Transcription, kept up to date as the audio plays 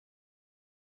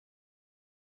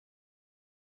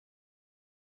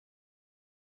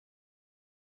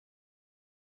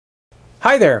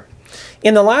Hi there!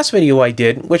 In the last video I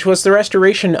did, which was the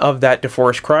restoration of that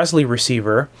DeForest Crosley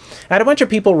receiver, I had a bunch of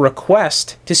people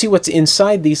request to see what's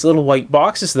inside these little white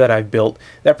boxes that I've built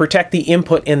that protect the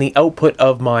input and the output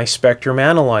of my spectrum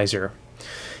analyzer.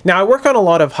 Now I work on a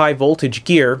lot of high voltage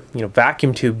gear,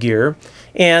 vacuum tube gear,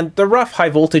 and the rough high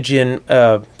voltage in,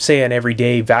 say, an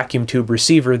everyday vacuum tube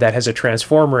receiver that has a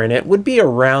transformer in it would be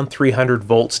around 300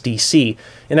 volts DC,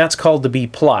 and that's called the B+.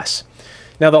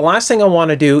 Now the last thing I want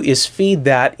to do is feed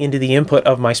that into the input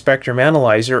of my spectrum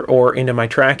analyzer or into my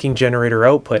tracking generator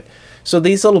output. So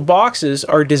these little boxes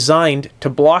are designed to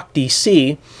block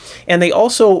DC, and they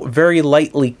also very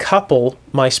lightly couple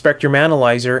my spectrum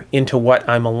analyzer into what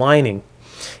I'm aligning.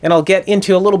 And I'll get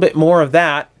into a little bit more of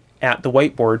that at the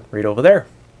whiteboard right over there.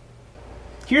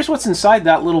 Here's what's inside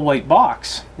that little white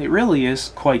box. It really is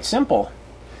quite simple.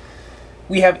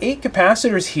 We have 8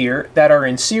 capacitors here that are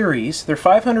in series. They're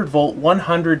 500 volt,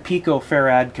 100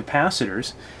 picofarad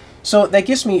capacitors. So that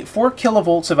gives me 4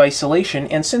 kilovolts of isolation,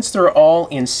 and since they're all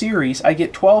in series, I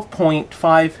get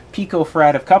 12.5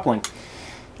 picofarad of coupling.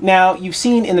 Now, you've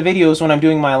seen in the videos when I'm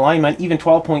doing my alignment, even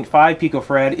 12.5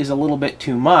 picofarad is a little bit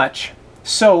too much.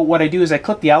 So what I do is I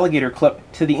clip the alligator clip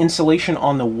to the insulation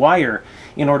on the wire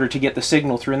in order to get the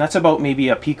signal through, and that's about maybe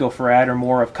a picofarad or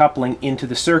more of coupling into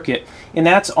the circuit, and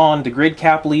that's on the grid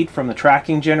cap lead from the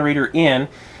tracking generator in,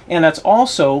 and that's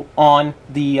also on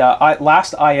the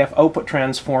last IF output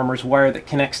transformer's wire that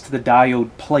connects to the diode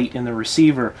plate in the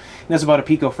receiver. And there's about a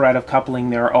picofarad of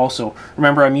coupling there also.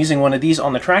 Remember, I'm using one of these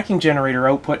on the tracking generator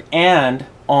output and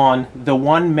on the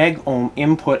 1 meg ohm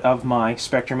input of my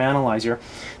spectrum analyzer.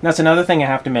 And that's another thing I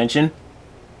have to mention.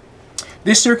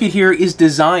 This circuit here is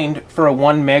designed for a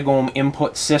 1 meg ohm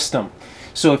input system.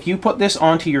 So if you put this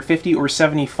onto your 50 or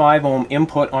 75 ohm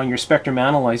input on your spectrum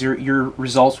analyzer, your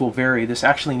results will vary. This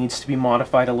actually needs to be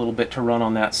modified a little bit to run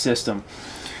on that system.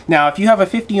 Now, if you have a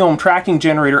 50 ohm tracking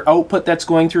generator output that's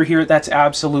going through here, that's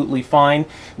absolutely fine.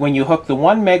 When you hook the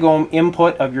 1 meg ohm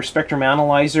input of your spectrum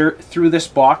analyzer through this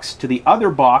box to the other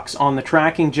box on the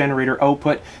tracking generator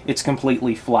output, it's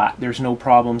completely flat. There's no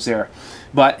problems there.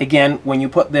 But again, when you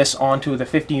put this onto the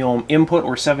 50 ohm input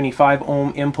or 75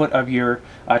 ohm input of your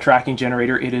tracking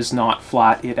generator, it is not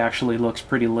flat. It actually looks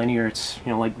pretty linear. It's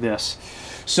like this.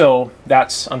 So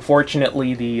that's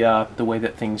unfortunately the way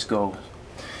that things go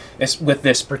with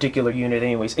this particular unit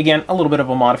anyways. Again, a little bit of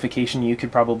a modification. You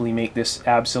could probably make this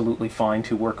absolutely fine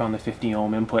to work on the 50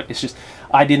 ohm input. It's just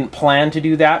I didn't plan to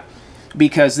do that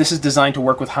because this is designed to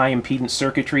work with high impedance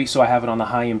circuitry, so I have it on the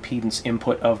high impedance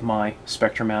input of my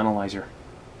spectrum analyzer.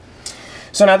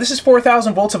 So now this is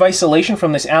 4,000 volts of isolation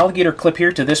from this alligator clip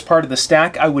here to this part of the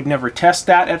stack. I would never test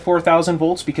that at 4,000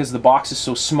 volts because the box is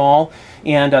so small,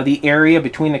 and the area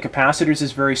between the capacitors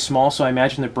is very small, so I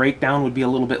imagine the breakdown would be a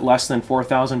little bit less than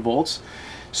 4,000 volts.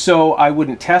 So I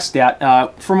wouldn't test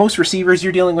that. For most receivers,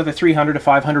 you're dealing with a 300 to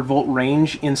 500 volt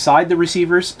range inside the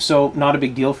receivers, so not a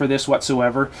big deal for this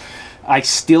whatsoever. I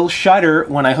still shudder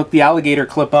when I hook the alligator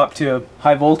clip up to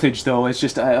high voltage, though. It's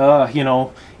just,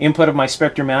 input of my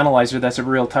spectrum analyzer, that's a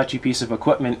real touchy piece of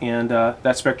equipment, and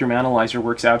that spectrum analyzer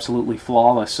works absolutely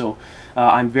flawless, so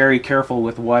I'm very careful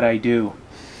with what I do.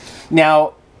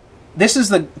 Now, this is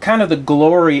the kind of the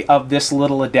glory of this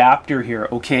little adapter here,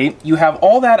 okay? You have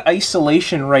all that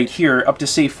isolation right here up to,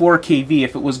 say, 4 kV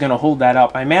if it was going to hold that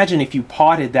up. I imagine if you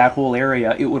potted that whole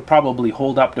area, it would probably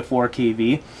hold up to 4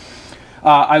 kV.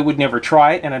 I would never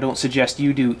try it, and I don't suggest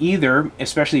you do either,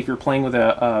 especially if you're playing with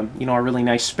a really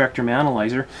nice spectrum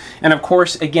analyzer. And of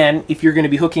course, again, if you're going to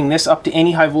be hooking this up to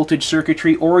any high voltage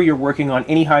circuitry, or you're working on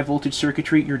any high voltage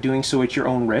circuitry, you're doing so at your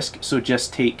own risk, so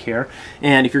just take care.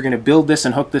 And if you're going to build this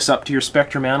and hook this up to your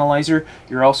spectrum analyzer,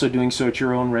 you're also doing so at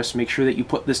your own risk. Make sure that you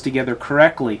put this together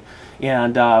correctly,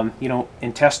 and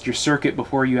and test your circuit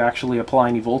before you actually apply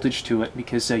any voltage to it,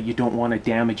 because you don't want to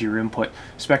damage your input.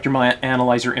 Spectrum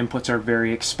analyzer inputs are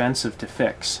very expensive to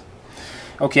fix.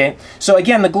 Okay, so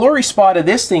again, the glory spot of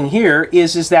this thing here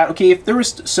is that, okay, if there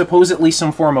was supposedly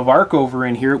some form of arc over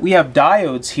in here, we have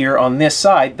diodes here on this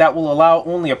side that will allow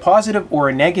only a positive or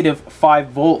a negative 5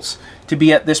 volts to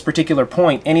be at this particular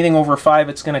point. Anything over 5,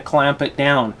 it's going to clamp it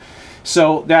down.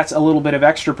 So that's a little bit of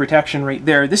extra protection right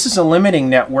there. This is a limiting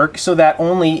network, so that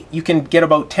only you can get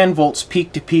about 10 volts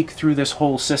peak to peak through this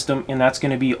whole system, and that's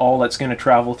going to be all that's going to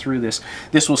travel through this.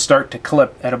 This will start to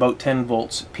clip at about 10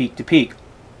 volts peak to peak.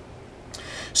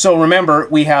 So remember,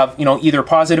 we have, either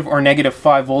positive or negative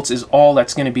 5 volts is all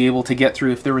that's going to be able to get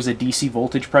through. If there was a DC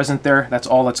voltage present there, that's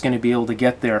all that's going to be able to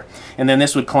get there. And then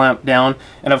this would clamp down.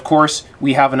 And of course,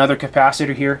 we have another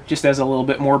capacitor here, just as a little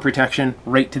bit more protection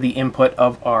right to the input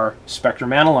of our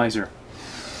spectrum analyzer.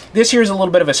 This here is a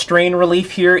little bit of a strain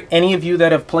relief here. Any of you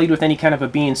that have played with any kind of a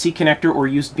BNC connector or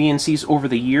used BNCs over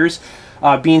the years,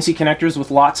 BNC connectors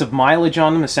with lots of mileage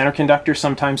on them, the center conductor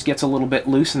sometimes gets a little bit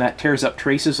loose and that tears up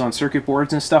traces on circuit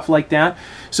boards and stuff like that.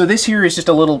 So this here is just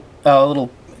a little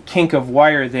kink of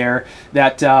wire there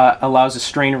that allows a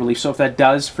strain relief. So if that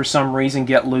does for some reason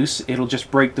get loose, it'll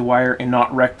just break the wire and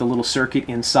not wreck the little circuit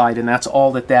inside, and that's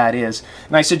all that that is.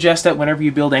 And I suggest that whenever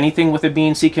you build anything with a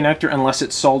BNC connector, unless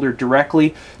it's soldered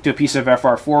directly to a piece of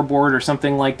FR4 board or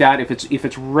something like that, if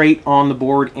it's right on the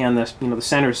board and the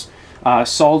center's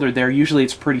soldered there, usually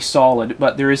it's pretty solid,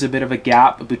 but there is a bit of a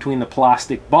gap between the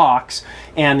plastic box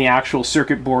and the actual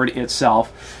circuit board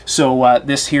itself. So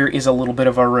this here is a little bit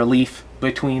of a relief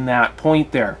between that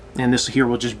point there, and this here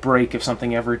will just break if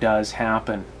something ever does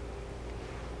happen.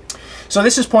 So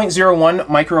this is 0.01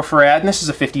 microfarad, and this is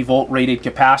a 50 volt rated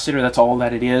capacitor. That's all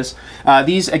that it is.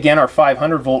 These again are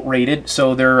 500 volt rated,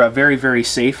 so they're very, very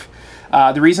safe.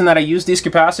 The reason that I use these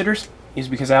capacitors is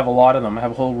because I have a lot of them. I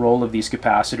have a whole roll of these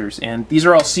capacitors, and these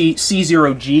are all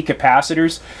C0G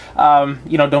capacitors.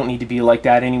 You know, don't need to be like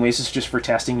that anyways. It's just for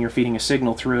testing. You're feeding a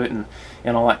signal through it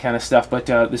and all that kind of stuff, but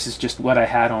this is just what I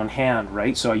had on hand,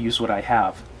 right? So I use what I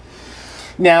have.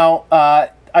 Now,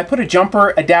 I put a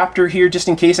jumper adapter here just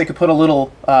in case. I could put a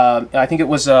little, I think it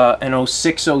was an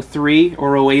 0603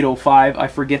 or 0805. I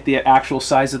forget the actual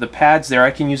size of the pads there.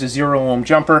 I can use a 0 ohm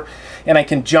jumper, and I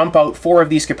can jump out 4 of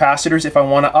these capacitors if I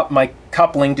want to up my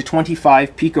coupling to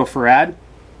 25 picofarad.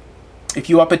 If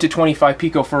you up it to 25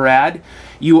 picofarad,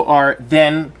 you are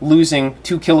then losing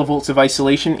 2 kilovolts of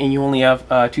isolation, and you only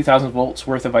have 2,000 volts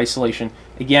worth of isolation.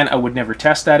 Again, I would never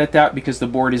test that at that because the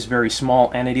board is very small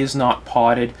and it is not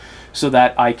potted, so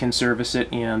that I can service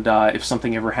it, and if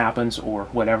something ever happens or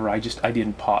whatever, I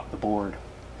didn't pot the board.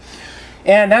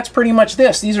 And that's pretty much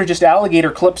this. These are just alligator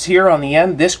clips here on the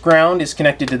end. This ground is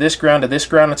connected to this ground to this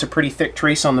ground. It's a pretty thick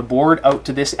trace on the board out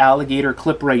to this alligator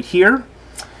clip right here.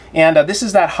 And this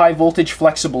is that high voltage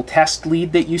flexible test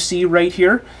lead that you see right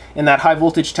here. And that high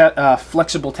voltage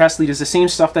flexible test lead is the same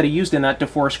stuff that I used in that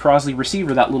DeForest Crosley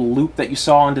receiver, that little loop that you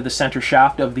saw onto the center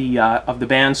shaft of the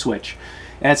band switch.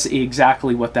 That's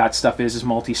exactly what that stuff is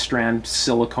multi-strand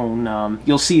silicone.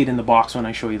 You'll see it in the box when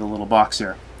I show you the little box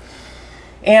there.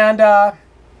 And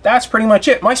that's pretty much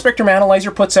it. My spectrum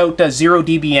analyzer puts out 0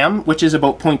 dBm, which is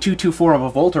about 0.224 of a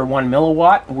volt or 1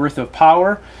 milliwatt worth of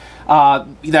power.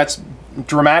 That's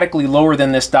dramatically lower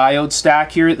than this diode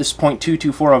stack here. This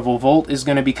 0.224 of a volt is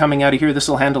going to be coming out of here. This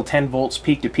will handle 10 volts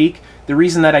peak to peak. The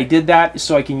reason that I did that is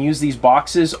so I can use these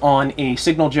boxes on a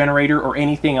signal generator or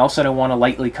anything else that I want to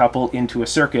lightly couple into a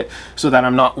circuit, so that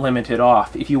I'm not limited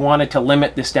off. If you wanted to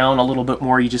limit this down a little bit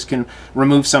more, you just can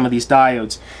remove some of these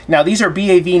diodes. Now these are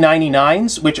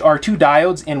BAV99s, which are 2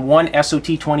 diodes in one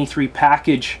SOT23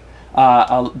 package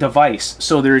device.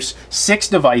 So there's 6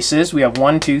 devices. We have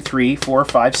 1, 2, 3, 4,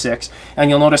 5, 6, and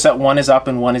you'll notice that one is up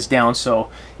and one is down. So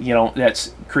you know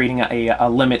that's creating a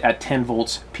limit at 10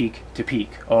 volts peak to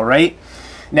peak. All right.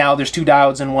 Now there's 2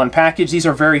 diodes in one package. These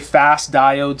are very fast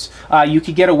diodes. You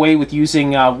could get away with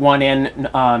using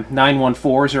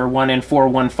 1N914s or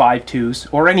 1N4152s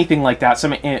or anything like that.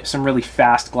 Some really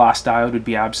fast glass diode would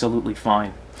be absolutely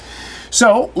fine.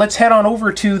 So let's head on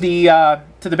over to the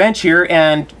bench here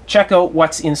and check out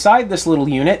what's inside this little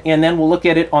unit, and then we'll look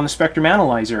at it on the spectrum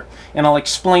analyzer. And I'll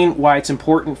explain why it's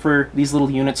important for these little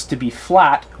units to be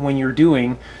flat when you're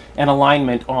doing an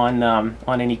alignment on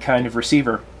any kind of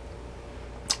receiver.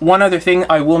 One other thing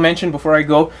I will mention before I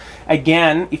go,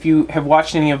 again, if you have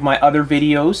watched any of my other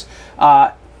videos,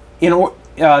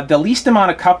 the least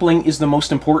amount of coupling is the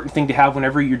most important thing to have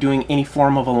whenever you're doing any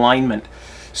form of alignment.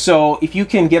 So if you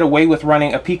can get away with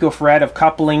running a picofarad of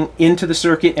coupling into the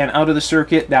circuit and out of the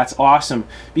circuit, that's awesome.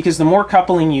 Because the more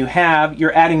coupling you have,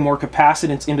 you're adding more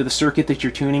capacitance into the circuit that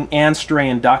you're tuning and stray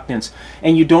inductance.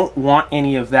 And you don't want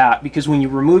any of that, because when you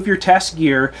remove your test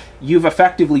gear, you've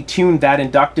effectively tuned that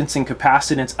inductance and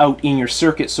capacitance out in your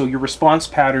circuit, so your response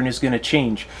pattern is going to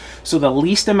change. So the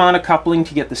least amount of coupling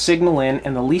to get the signal in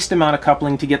and the least amount of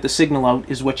coupling to get the signal out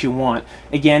is what you want.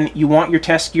 Again, you want your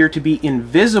test gear to be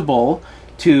invisible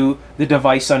to the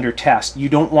device under test. You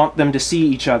don't want them to see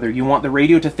each other. You want the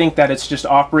radio to think that it's just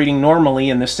operating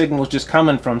normally and the signal is just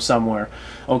coming from somewhere.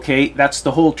 Okay, that's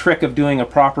the whole trick of doing a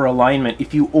proper alignment.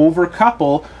 If you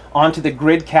overcouple onto the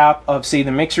grid cap of, say,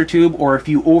 the mixer tube, or if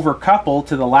you overcouple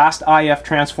to the last IF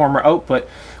transformer output,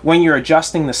 when you're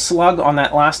adjusting the slug on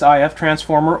that last IF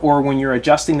transformer, or when you're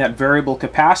adjusting that variable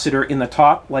capacitor in the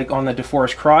top, like on the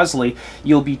DeForest Crosley,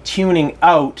 you'll be tuning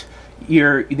out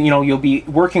you'll be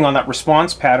working on that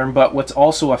response pattern, but what's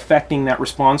also affecting that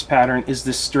response pattern is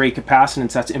this stray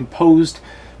capacitance that's imposed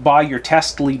by your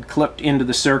test lead clipped into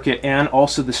the circuit, and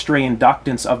also the stray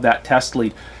inductance of that test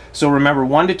lead. So remember,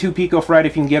 1 to 2 picofarad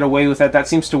if you can get away with that. That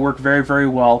seems to work very, very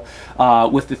well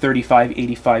with the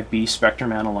 3585B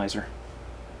spectrum analyzer.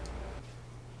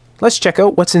 Let's check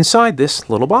out what's inside this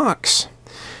little box.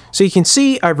 So you can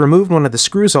see I've removed one of the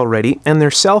screws already, and they're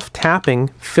self-tapping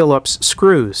Phillips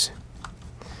screws.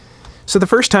 So the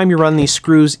first time you run these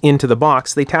screws into the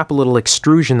box, they tap a little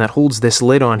extrusion that holds this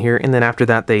lid on here, and then after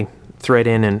that they thread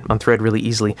in and unthread really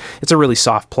easily. It's a really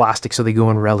soft plastic, so they go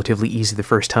in relatively easy the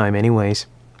first time anyways.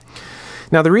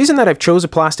 Now the reason that I've chose a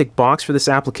plastic box for this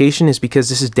application is because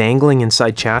this is dangling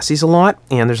inside chassis a lot,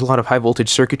 and there's a lot of high voltage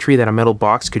circuitry that a metal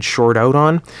box could short out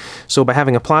on. So by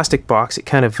having a plastic box, it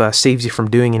kind of saves you from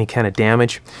doing any kind of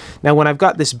damage. Now when I've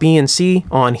got this BNC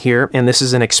on here, and this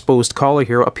is an exposed collar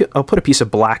here, I'll put a piece of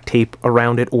black tape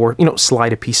around it, or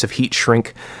slide a piece of heat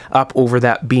shrink up over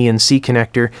that BNC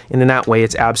connector, and in that way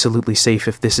it's absolutely safe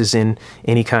if this is in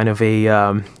any kind of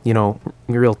a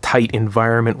real tight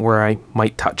environment where I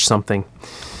might touch something.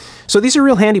 So these are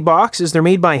real handy boxes. They're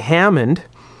made by Hammond,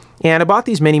 and I bought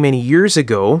these many, many years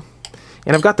ago,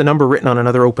 and I've got the number written on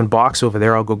another open box over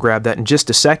there. I'll go grab that in just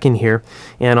a second here,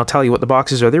 and I'll tell you what the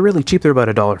boxes are. They're really cheap. They're about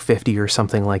 $1.50 or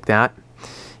something like that,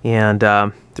 and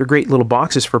they're great little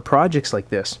boxes for projects like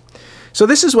this. So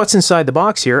this is what's inside the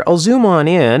box here. I'll zoom on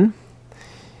in.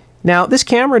 Now this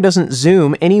camera doesn't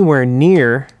zoom anywhere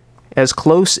near as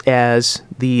close as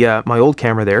the my old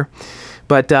camera there,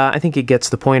 but I think it gets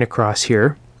the point across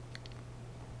here.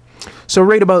 So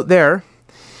right about there.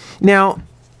 Now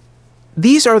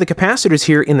these are the capacitors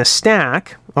here in the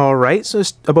stack. All right, so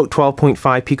it's about 12.5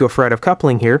 picofarad of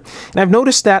coupling here, and I've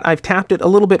noticed that I've tapped it a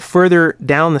little bit further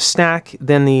down the stack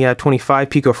than the 25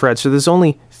 picofarad, so there's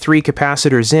only 3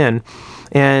 capacitors in.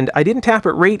 And I didn't tap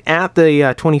it right at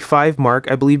the 25 mark,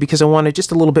 I believe, because I wanted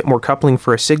just a little bit more coupling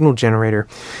for a signal generator.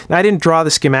 Now, I didn't draw the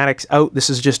schematics out. This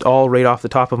is just all right off the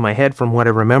top of my head from what I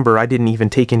remember. I didn't even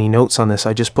take any notes on this.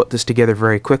 I just put this together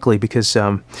very quickly because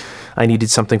I needed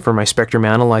something for my spectrum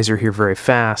analyzer here very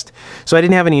fast. So I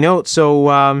didn't have any notes.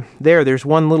 So there's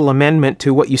one little amendment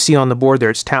to what you see on the board there.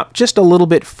 It's tapped just a little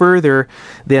bit further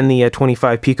than the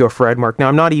 25 picofarad mark. Now,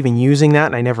 I'm not even using that,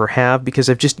 and I never have, because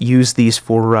I've just used these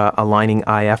for aligning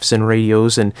IFs and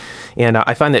radios, and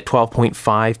I find that 12.5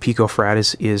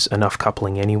 picofarad is enough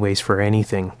coupling anyways for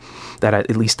anything that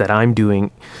at least that I'm doing.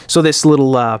 So this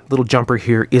little jumper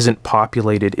here isn't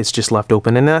populated, it's just left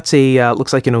open, and that's a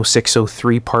looks like an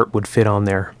 0603 part would fit on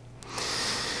there.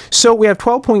 So we have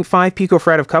 12.5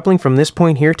 picofarad of coupling from this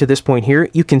point here to this point here.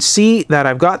 You can see that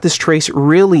I've got this trace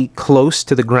really close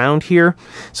to the ground here.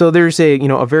 So there's a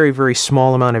very, very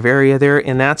small amount of area there,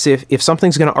 and that's if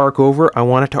something's going to arc over, I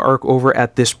want it to arc over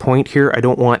at this point here. I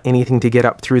don't want anything to get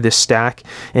up through this stack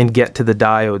and get to the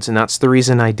diodes, and that's the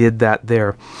reason I did that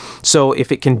there. So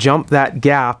if it can jump that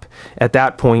gap at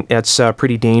that point, that's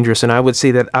pretty dangerous, and I would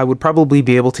say that I would probably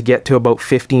be able to get to about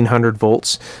 1500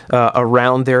 volts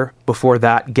around there before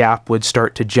that gap would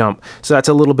start to jump. So that's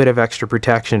a little bit of extra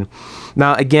protection.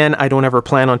 Now again, I don't ever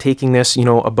plan on taking this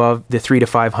above the 300 to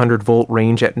 500 volt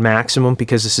range at maximum,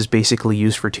 because this is basically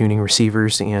used for tuning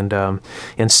receivers and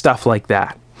stuff like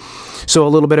that. So a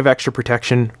little bit of extra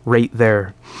protection right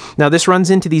there. Now this runs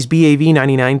into these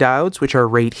BAV99 diodes, which are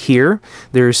right here.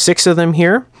 There's 6 of them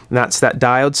here. And that's that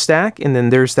diode stack, and then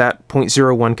there's that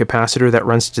 0.01 capacitor that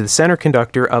runs to the center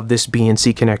conductor of this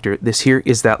BNC connector. This here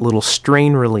is that little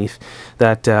strain relief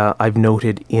that I've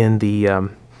noted in the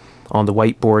on the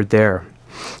whiteboard there.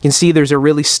 You can see there's a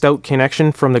really stout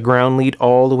connection from the ground lead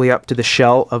all the way up to the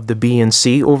shell of the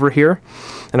BNC over here,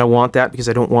 and I want that because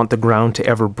I don't want the ground to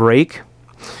ever break.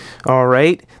 All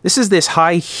right, this is this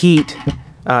high heat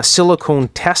silicone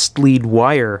test lead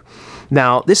wire.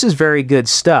 Now this is very good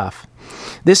stuff.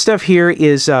 This stuff here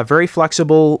is very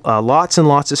flexible, lots and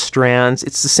lots of strands.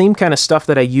 It's the same kind of stuff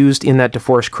that I used in that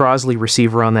DeForest-Crosley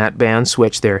receiver on that band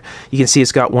switch there. You can see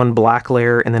it's got one black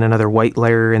layer and then another white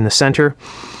layer in the center.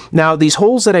 Now these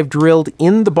holes that I've drilled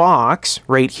in the box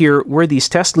right here where these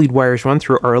test lead wires run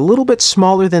through are a little bit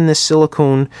smaller than this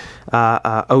silicone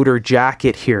outer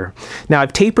jacket here. Now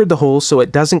I've tapered the holes so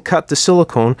it doesn't cut the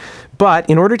silicone, but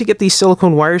in order to get these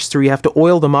silicone wires through, you have to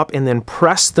oil them up and then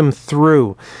press them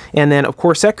through. And then of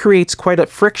course that creates quite a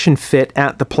friction fit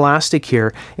at the plastic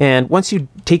here. And once you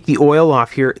take the oil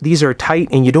off here, these are tight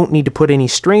and you don't need to put any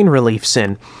strain reliefs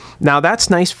in. Now that's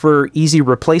nice for easy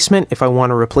replacement. If I want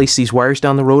to replace these wires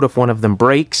down the road, if one of them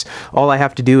breaks, all I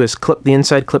have to do is clip the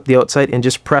inside, clip the outside, and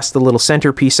just press the little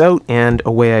center piece out, and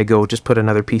away I go. Just put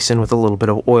another piece in with a little bit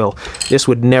of oil. This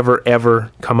would never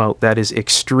ever come out. That is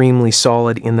extremely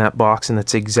solid in that box, and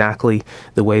that's exactly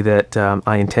the way that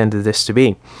I intended this to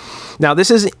be. Now this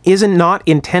isn't not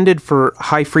intended for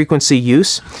high frequency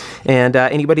use, and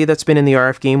anybody that's been in the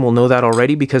RF game will know that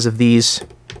already because of these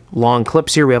long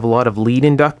clips here. We have a lot of lead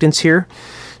inductance here.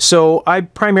 So I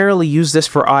primarily use this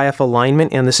for IF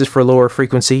alignment, and this is for lower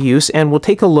frequency use, and we'll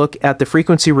take a look at the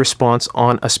frequency response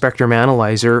on a spectrum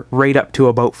analyzer right up to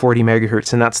about 40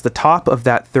 megahertz, and that's the top of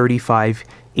that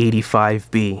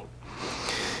 3585B.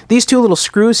 These two little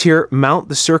screws here mount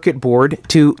the circuit board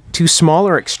to two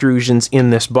smaller extrusions in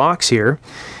this box here,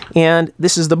 and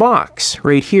this is the box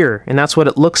right here, and that's what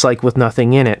it looks like with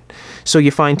nothing in it. So you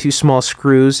find two small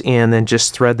screws and then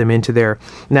just thread them into there.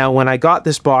 Now when I got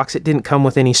this box, it didn't come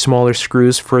with any smaller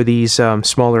screws for these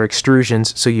smaller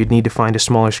extrusions, so you'd need to find a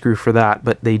smaller screw for that,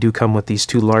 but they do come with these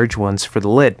two large ones for the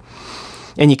lid.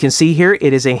 And you can see here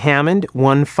it is a Hammond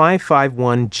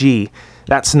 1551G.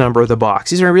 That's the number of the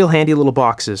box. These are real handy little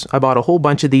boxes. I bought a whole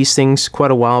bunch of these things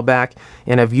quite a while back,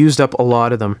 and I've used up a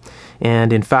lot of them.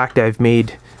 And in fact, I've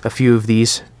made a few of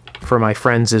these for my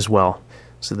friends as well,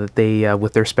 so that they,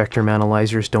 with their spectrum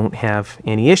analyzers, don't have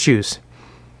any issues.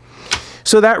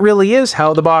 So that really is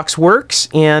how the box works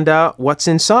and what's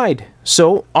inside.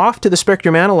 So off to the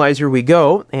spectrum analyzer we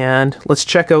go, and let's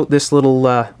check out this little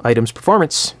item's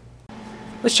performance.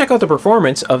 Let's check out the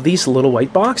performance of these little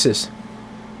white boxes.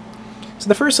 So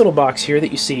the first little box here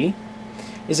that you see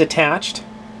is attached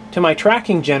to my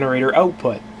tracking generator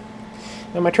output.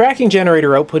 Now my tracking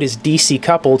generator output is DC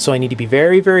coupled, so I need to be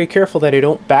very, very careful that I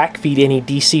don't backfeed any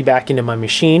DC back into my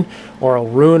machine, or I'll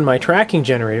ruin my tracking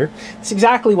generator. That's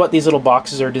exactly what these little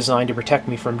boxes are designed to protect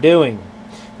me from doing.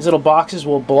 These little boxes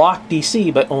will block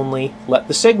DC but only let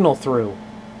the signal through.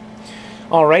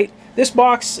 Alright, this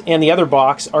box and the other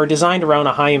box are designed around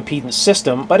a high impedance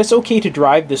system, but it's okay to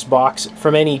drive this box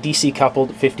from any DC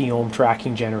coupled 50 ohm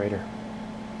tracking generator.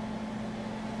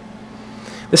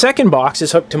 The second box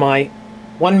is hooked to my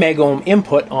 1 megohm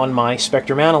input on my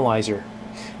spectrum analyzer.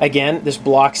 Again, this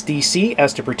blocks DC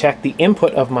as to protect the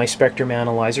input of my spectrum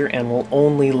analyzer and will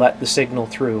only let the signal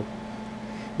through.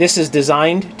 This is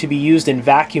designed to be used in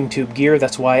vacuum tube gear.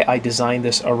 That's why I designed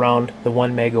this around the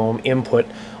 1 megohm input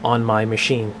on my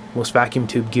machine. Most vacuum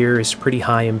tube gear is pretty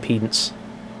high impedance.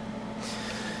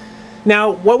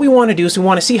 Now what we want to do is we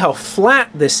want to see how flat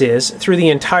this is through the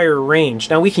entire range.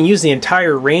 Now we can use the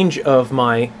entire range of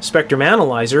my spectrum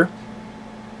analyzer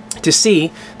to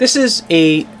see. This is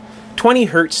a 20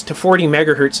 hertz to 40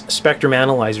 megahertz spectrum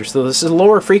analyzer. So this is a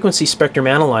lower frequency spectrum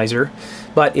analyzer,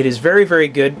 but it is very, very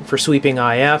good for sweeping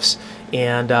IFs,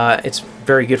 and it's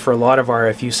very good for a lot of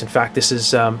RF use. In fact, this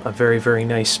is a very, very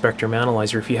nice spectrum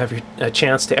analyzer. If you have a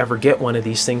chance to ever get one of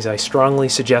these things, I strongly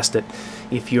suggest it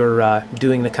if you're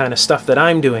doing the kind of stuff that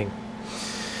I'm doing.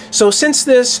 So since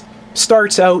this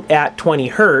starts out at 20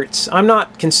 hertz, I'm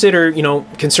not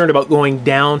concerned about going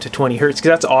down to 20 hertz because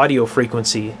that's audio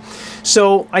frequency.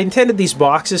 So I intended these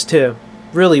boxes to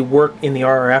really work in the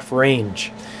RF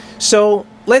range. So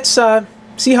let's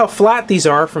see how flat these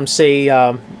are from, say,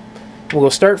 we'll go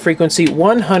start frequency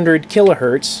 100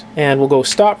 kilohertz and we'll go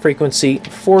stop frequency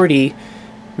 40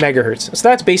 megahertz. So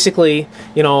that's basically,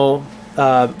 40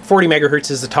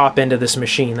 megahertz is the top end of this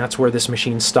machine. That's where this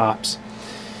machine stops.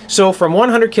 So from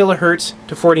 100 kilohertz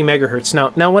to 40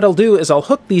 megahertz. Now what I'll do is I'll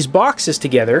hook these boxes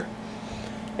together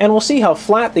and we'll see how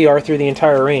flat they are through the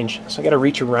entire range. So I got to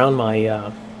reach around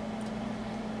my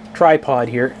tripod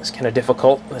here. It's kind of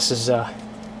difficult. This is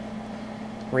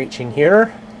reaching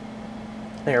here.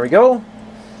 There we go.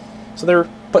 So they're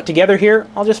put together here.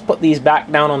 I'll just put these back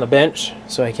down on the bench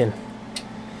so I can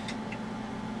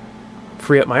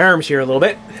free up my arms here a little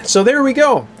bit. So there we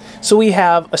go. So we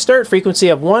have a start frequency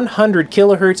of 100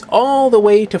 kilohertz all the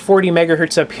way to 40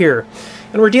 megahertz up here.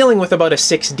 And we're dealing with about a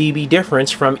 6 dB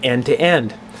difference from end to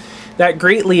end. That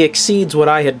greatly exceeds what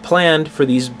I had planned for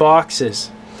these boxes.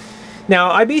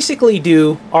 Now I basically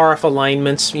do RF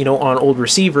alignments, on old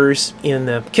receivers in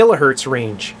the kilohertz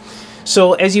range.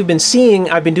 So as you've been seeing,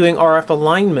 I've been doing RF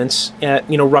alignments at,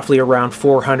 roughly around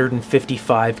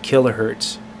 455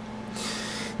 kilohertz.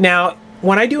 Now,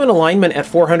 when I do an alignment at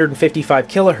 455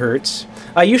 kilohertz,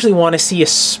 I usually want to see a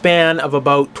span of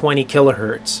about 20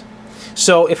 kilohertz.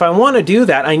 So if I want to do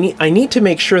that, I need to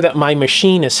make sure that my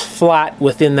machine is flat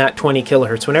within that 20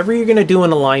 kilohertz. Whenever you're going to do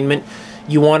an alignment,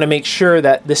 you want to make sure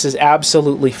that this is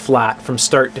absolutely flat from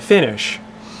start to finish.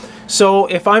 So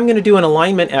if I'm going to do an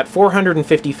alignment at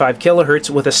 455 kilohertz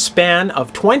with a span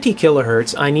of 20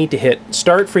 kilohertz, I need to hit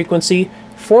start frequency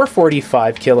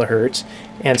 445 kilohertz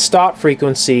and stop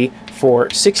frequency for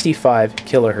 65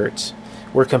 kilohertz.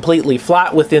 We're completely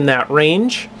flat within that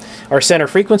range. Our center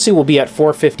frequency will be at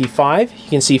 455. You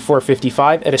can see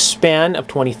 455 at a span of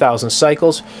 20,000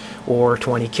 cycles or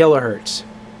 20 kilohertz.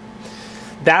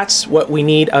 That's what we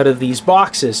need out of these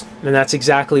boxes, and that's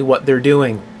exactly what they're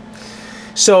doing.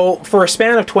 So for a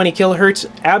span of 20 kilohertz,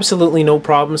 absolutely no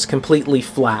problems, completely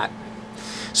flat.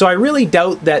 So I really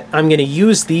doubt that I'm going to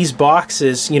use these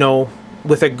boxes, you know,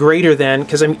 with a greater than,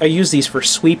 because I use these for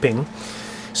sweeping.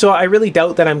 So I really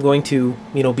doubt that I'm going to,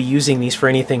 you know, be using these for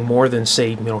anything more than, say,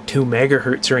 you know, 2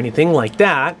 megahertz or anything like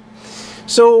that.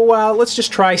 So let's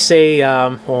just try, say,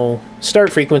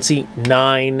 start frequency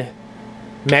 9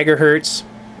 megahertz,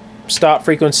 stop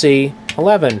frequency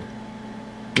 11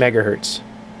 megahertz.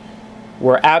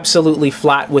 We're absolutely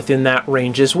flat within that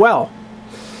range as well.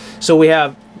 So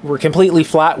we're completely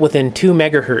flat within 2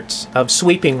 megahertz of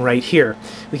sweeping right here.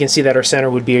 We can see that our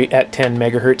center would be at 10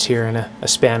 megahertz here in a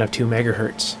span of 2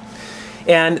 megahertz.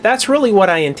 And that's really what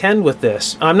I intend with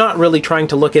this. I'm not really trying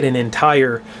to look at an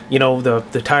entire, you know, the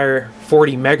entire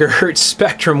 40 megahertz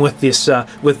spectrum with this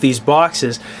with these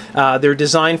boxes. They're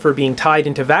designed for being tied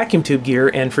into vacuum tube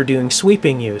gear and for doing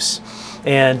sweeping use.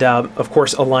 And of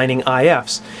course aligning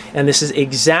IFs, and this is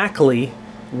exactly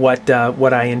what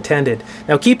I intended.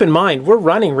 Now keep in mind, we're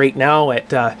running right now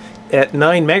at 9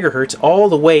 megahertz all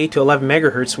the way to 11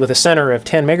 megahertz with a center of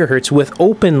 10 megahertz with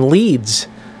open leads.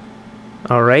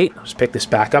 All right, let's pick this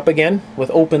back up again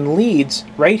with open leads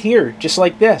right here, just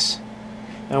like this,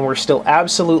 and we're still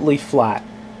absolutely flat.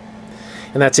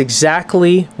 And that's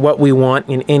exactly what we want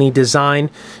in any design,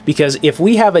 because if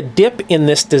we have a dip in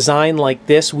this design like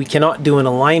this, we cannot do an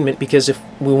alignment, because if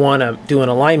we want to do an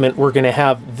alignment, we're going to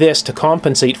have this to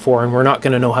compensate for, and we're not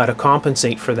going to know how to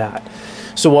compensate for that.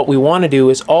 So what we want to do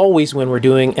is always, when we're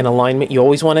doing an alignment, you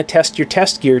always want to test your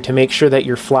test gear to make sure that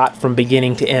you're flat from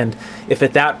beginning to end. If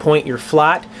at that point you're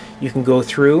flat, you can go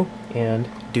through and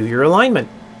do your alignment.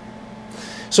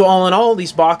 So all in all,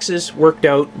 these boxes worked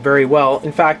out very well.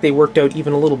 In fact, they worked out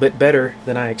even a little bit better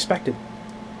than I expected.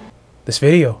 This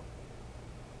video,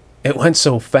 it went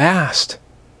so fast.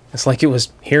 It's like it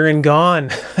was here and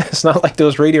gone. It's not like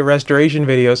those radio restoration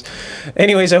videos.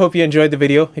 Anyways, I hope you enjoyed the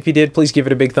video. If you did, please give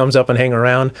it a big thumbs up and hang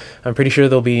around. I'm pretty sure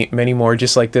there'll be many more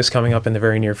just like this coming up in the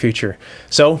very near future.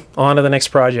 So, on to the next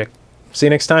project. See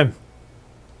you next time.